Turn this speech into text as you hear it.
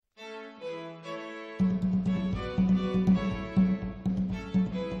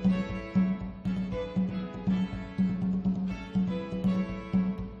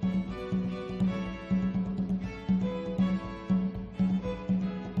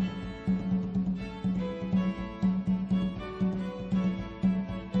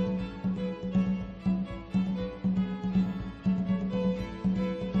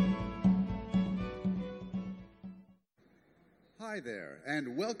there,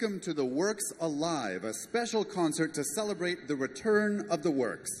 and welcome to the Works Alive, a special concert to celebrate the return of the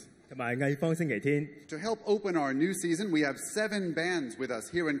Works. 同埋藝坊星期天 To help open our new season, we have 7 bands with us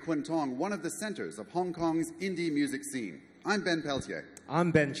here in Kwun Tong, one of the centers of Hong Kong's indie music scene. I'm Ben Peltier.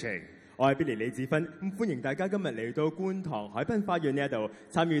 I'm Ben Ching. 我係 Billy 李子芬，歡迎大家今日嚟到觀塘海濱花園呢一度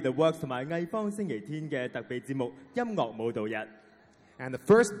參與 The Works 同埋藝坊星期天嘅特別節目音樂舞蹈日。And the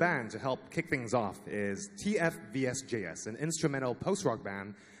first band to help kick things off is TFVSJS, an instrumental post-rock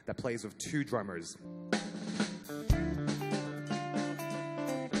band that plays with 2 drummers.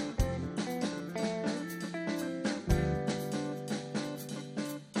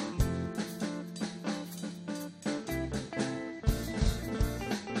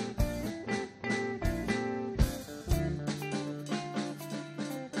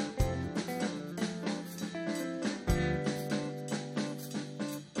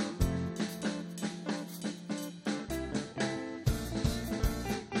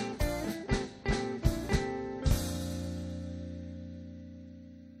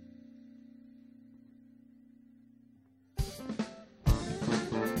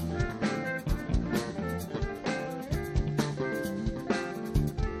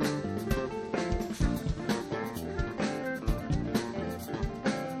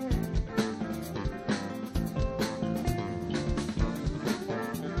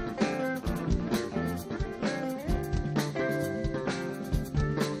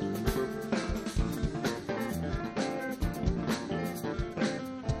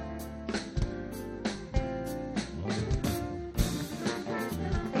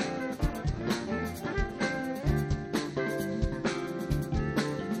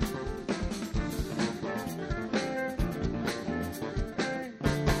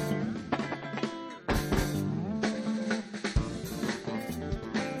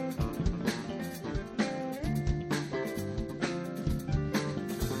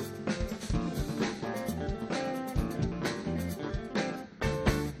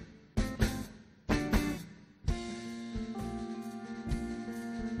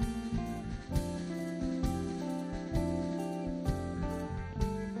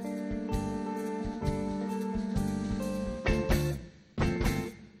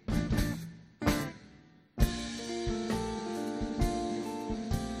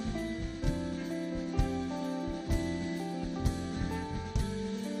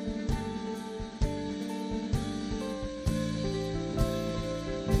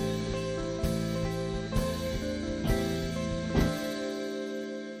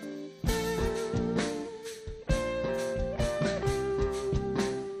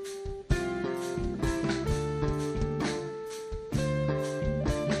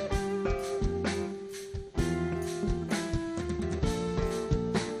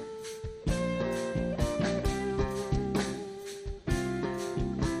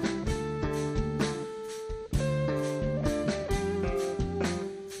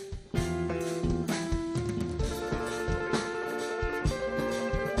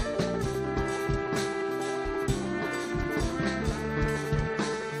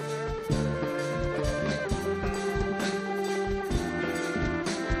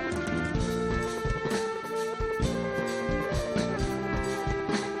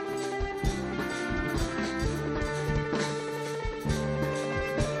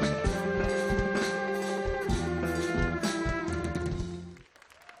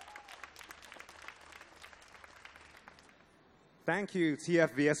 Thank you,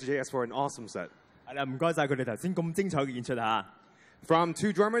 TFVSJS, for an awesome set. 係啦，唔該曬佢哋頭先咁精彩嘅演出嚇。From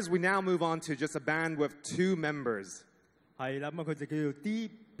 2 drummers, we now move on to just a band with 2 members. 係啦，咁佢就叫做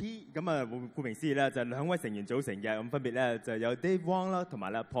DP， 咁啊顧名思義咧就2位成員組成嘅，咁分別咧就有 Dave Wong 啦，同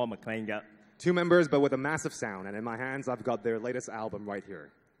埋咧 Paul McLean 嘅。2 members, but with a massive sound. And in my hands, I've got their latest album right here.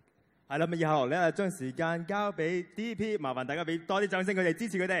 係啦，咁以下落嚟咧將時間交俾 DP， 麻煩大家俾多啲掌聲佢哋，支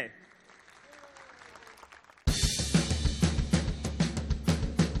持佢哋。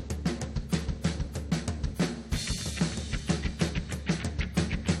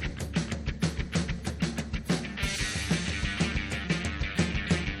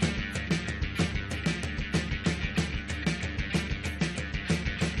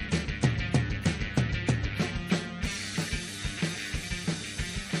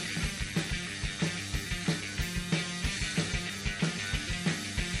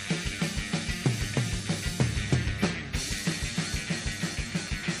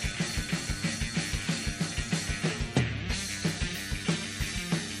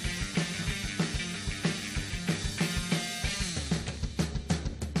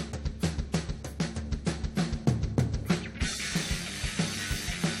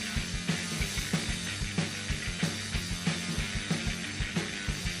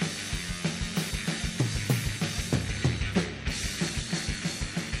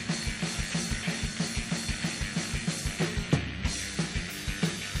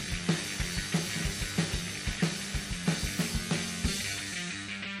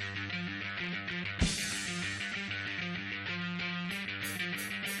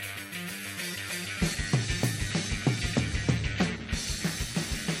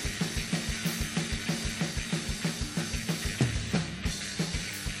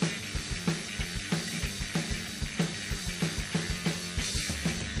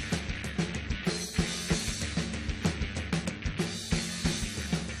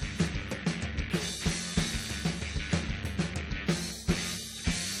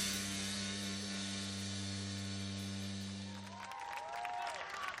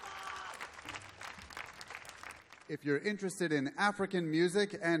If you're interested in African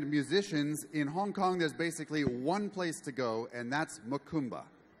music and musicians in Hong Kong, there's basically one place to go, and that's Makumba.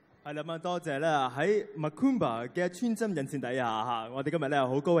 係啦，咁多謝啦！喺 Makumba 嘅穿針引線底下嚇，我哋今日咧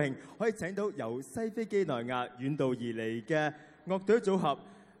好高興可以請到由西非基內亞遠道而嚟嘅樂隊組合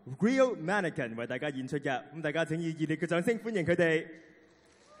Real Mannequin 為大家演出嘅。咁大家請以熱烈嘅掌聲歡迎佢哋。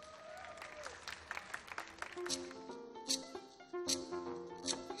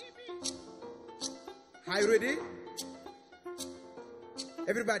Are you ready?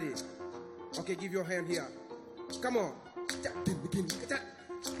 Everybody. Okay, give your hand here. Come on.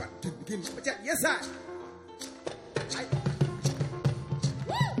 Yes, sir.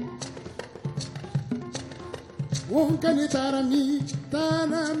 Wonkani tarami,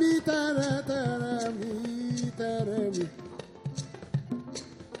 tarami, tarami, tarami.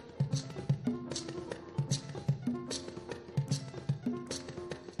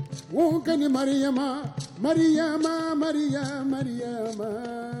 Wonkani Mariama, Mariama, Mariama, Mariama,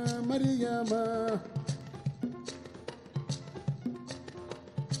 Mariama.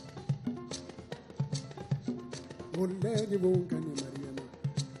 Wonkani wonkani Mariama,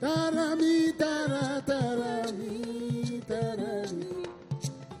 tarami, tara, tarami, tarami.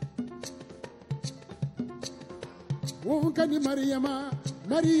 Wonkani Mariama,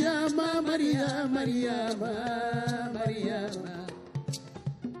 Mariama, Mariama, Mariama, Mariama.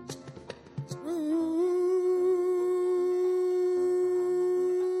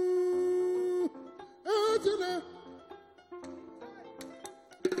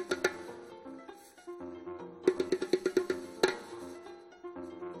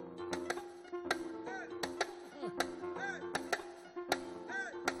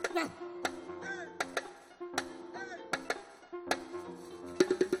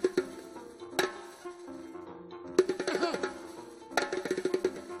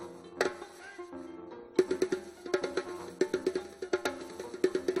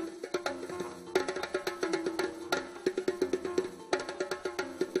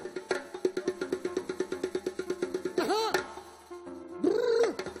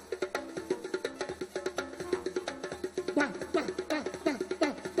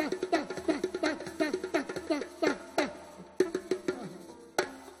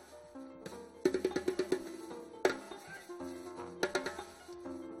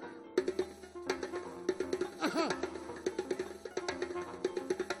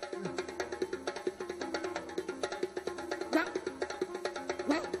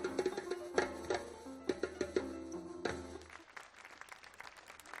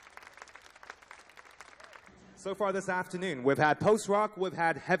 So far this afternoon, we've had post-rock, we've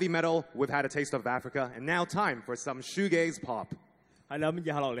had heavy metal, we've had a taste of Africa, and now time for some shoegaze pop. 係啦，咁以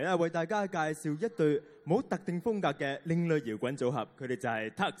下落嚟咧，為大家介紹一隊冇特定風格嘅另類搖滾組合，佢哋就係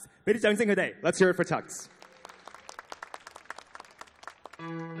Tux， 俾啲掌聲佢哋。Let's hear it for Tux.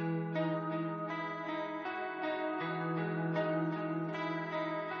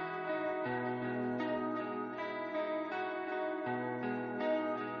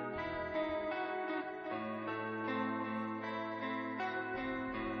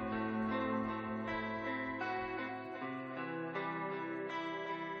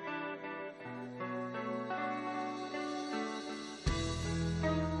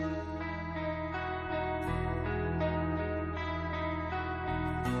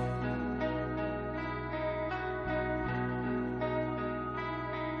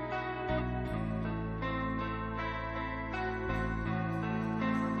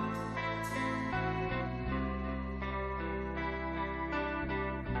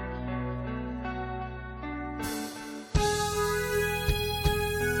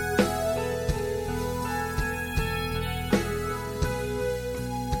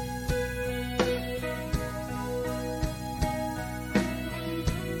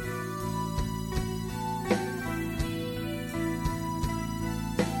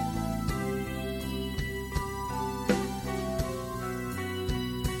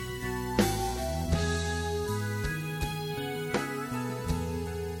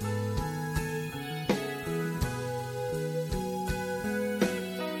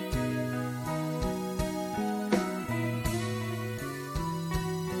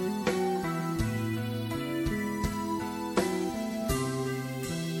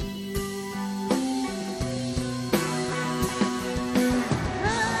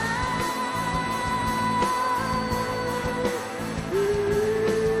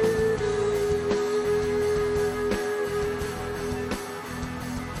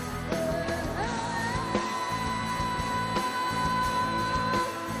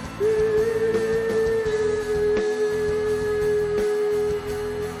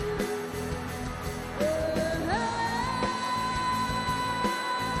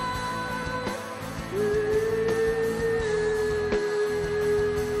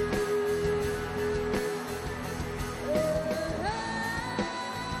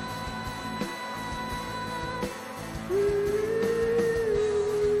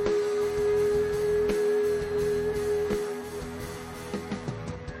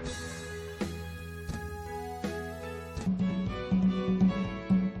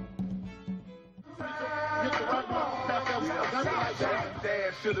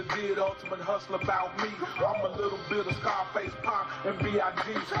 Should've did Ultimate Hustle about me. I'm a little bit of Scarface Pop and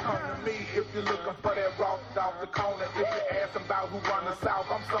B.I.G. Come to me if you're looking for that raw off the corner. If you ask about who run the South,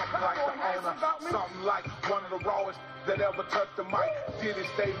 I'm something like the owner. Something like one of the rawest that ever touched the mic. Did it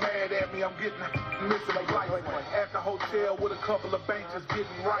stay mad at me? I'm getting missing a flight. At the hotel with a couple of benches, getting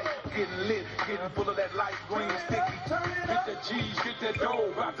right, getting lit, getting full of that light green sticky. Get the G's, get that dough,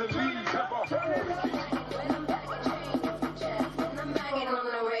 about to leave. Come on. When I'm banging on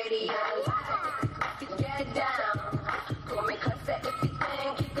the radio, get down. Call me cause if you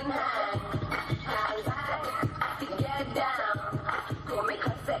think you can hang. Get down. Call me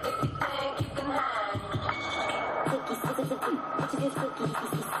cause if you think you can hang.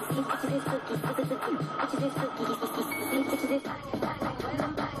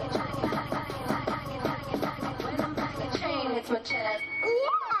 Chain hits my chest.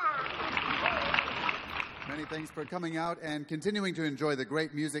 Many thanks for coming out and continuing to enjoy the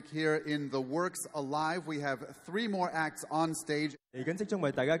great music here in The Works Alive. We have 3 more acts on stage. 嚟緊即將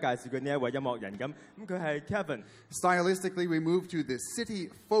為大家介紹嘅呢一位音樂人咁佢係 Kevin。 Stylistically, we move to the city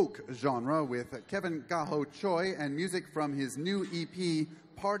folk genre with Kevin Gaho Choi and music from his new EP,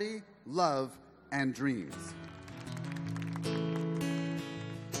 Party, Love, and Dreams.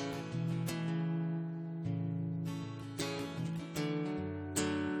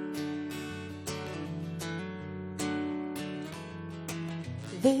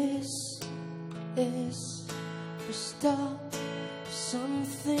 This is the start of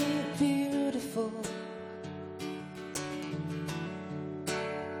something beautiful.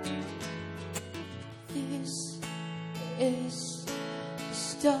 This is the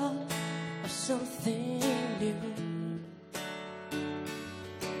start of something new.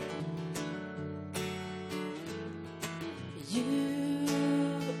 You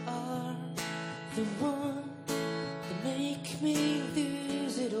are the one that make me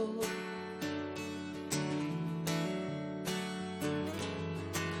lose it all.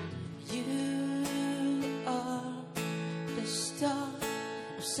 You are the start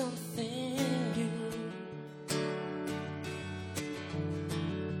of something new.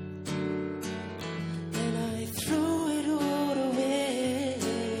 And I throw it all away.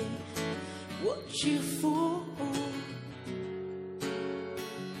 What you for?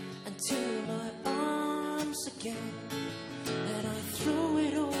 Until my arms again. And I throw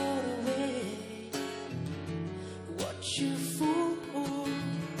it all away. What you for?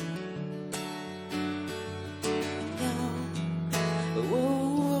 Now,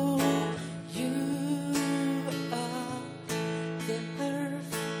 oh, you are the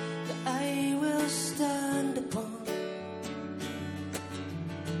earth that I will stand upon.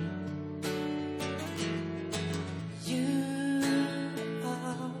 You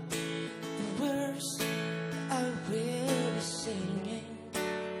are the words I will be singing.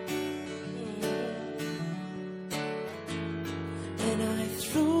 And I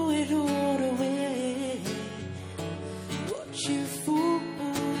throw it all away. What you fool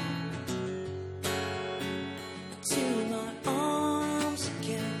to my arms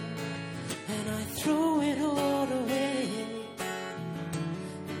again. And I throw it all away.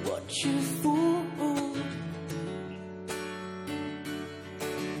 What you fool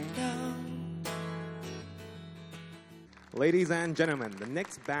now. Ladies and gentlemen, the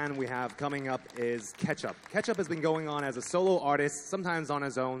next band we have coming up is Ketchup. Ketchup has been going on as a solo artist, sometimes on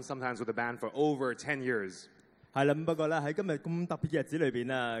his own, sometimes with a band for over 10 years. 係啦，不過咧喺今日咁特別嘅日子裏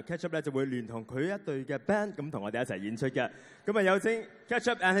邊啊 ，Ketchup 咧就會聯同佢一隊嘅 band 咁同我哋一齊演出嘅。咁啊有請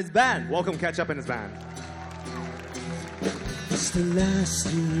Ketchup and his band。 Welcome Ketchup and his band. It's the last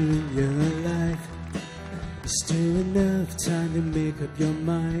year in your life. Still enough time to make up your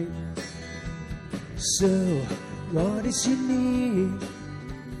mind. So, what is your need?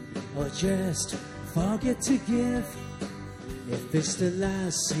 Or just forget to give? If it's the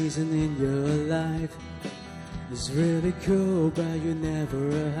last season in your life, it's really cold, but you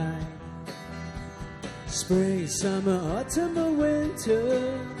never hide. Spring, summer, autumn, or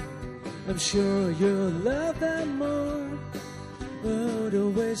winter, I'm sure you'll love them more. Oh,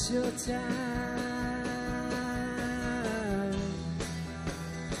 don't waste your time.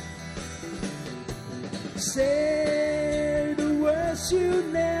 Say the words you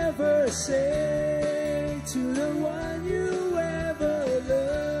never say to the one you ever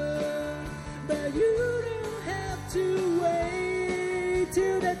loved, but you don't have to wait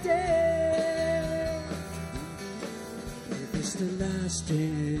till the day. If it's the last day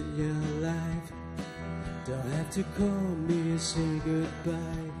in your life, don't have to call me and say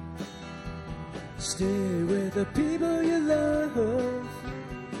goodbye. Stay with the people you love,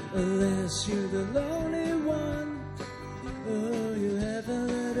 unless you're the lonely one. Oh, you have a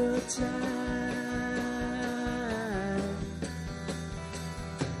little time.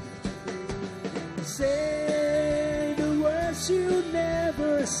 Say the words you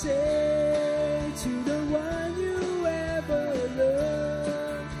never say to the one you ever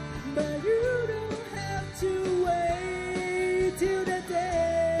loved, but you don't have to wait till the day.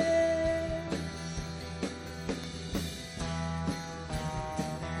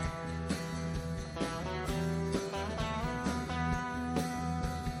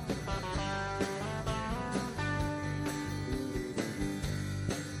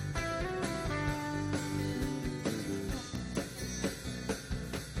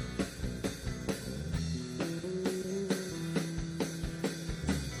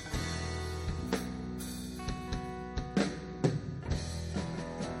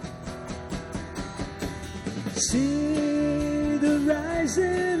 See the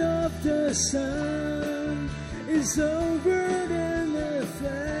rising of the sun is over in a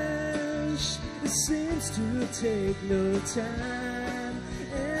flash. It seems to take no time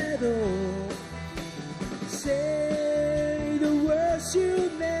at all. Say the words you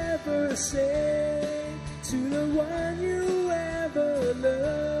never say to the one you ever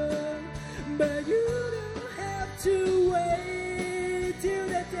loved, but you don't have to wait till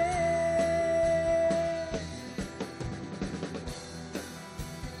the day.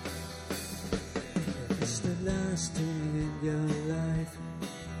 It's the last day in your life,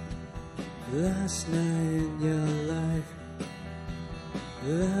 last night in your life,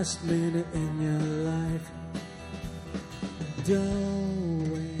 last minute in your life.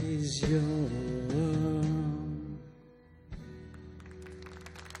 Don't waste your own.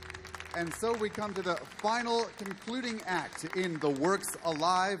 And so we come to the final concluding act in The Works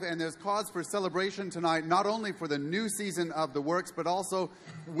Alive, and there's cause for celebration tonight, not only for the new season of The Works, but also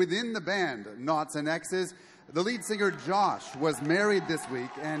within the band, Noughts and X's. The lead singer, Josh, was married this week,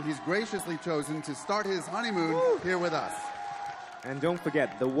 and he's graciously chosen to start his honeymoon here with us. And don't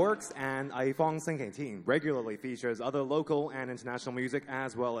forget, The Works and 藝坊星期天 regularly features other local and international music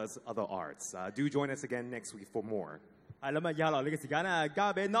as well as other arts. Do join us again next week for more. 係啦，咁以下落嚟嘅時間咧，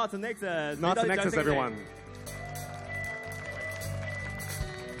交俾 Noughts and X's。Noughts and X's, everyone.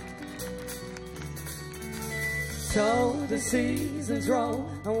 So the seasons roll,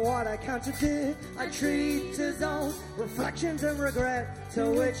 and what I count to do, I treat as old reflections and regret. To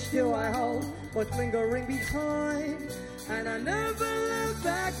which do I hold what's lingering behind? And I never look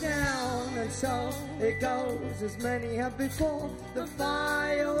back down, and so it goes as many have before. The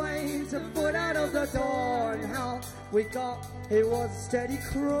fire waves a foot out of the door, and how we got it was a steady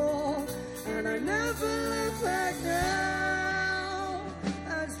crawl. And I never look back now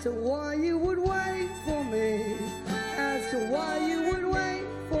as to why you would wait for me, as to why you would wait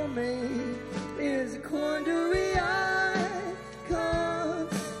for me is a quandary I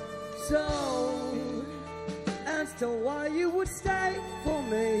can't solve. As to why you would stay for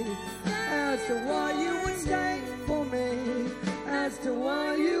me, as to why you would stay for me, as to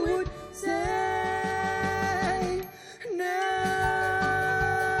why you would stay now.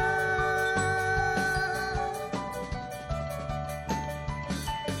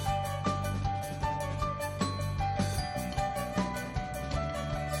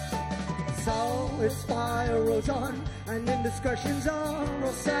 So it spirals on, and indiscretions are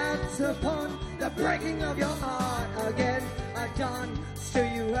all set upon. The breaking of your heart again I've done, still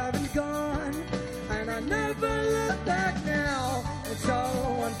you haven't gone. And I never look back now, and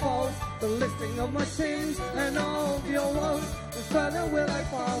so unfolds the listing of my sins and all of your woes. And further will I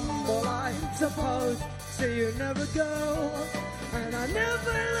fumble, I suppose, so you never go. And I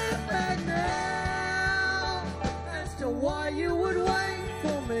never look back now as to why you would wait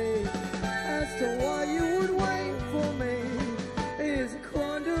for me, as to why you would wait for me is a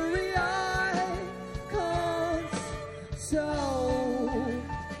quandary I can't solve.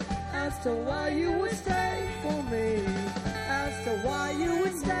 As to why you would stay for me, as to why you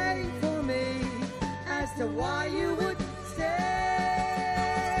would stay for me, as to why you would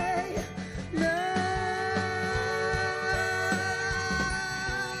stay now.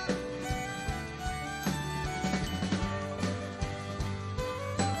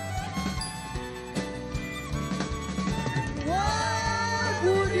 What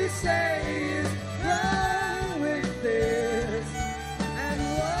would you say is wrong with this? And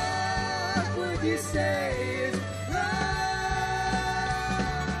what would you say is wrong?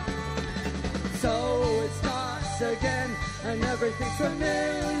 So it starts again, and everything's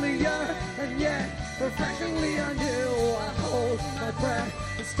familiar, and yet refreshingly anew. I hold my breath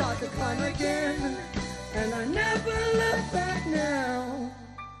and start to climb again, and I never look back now.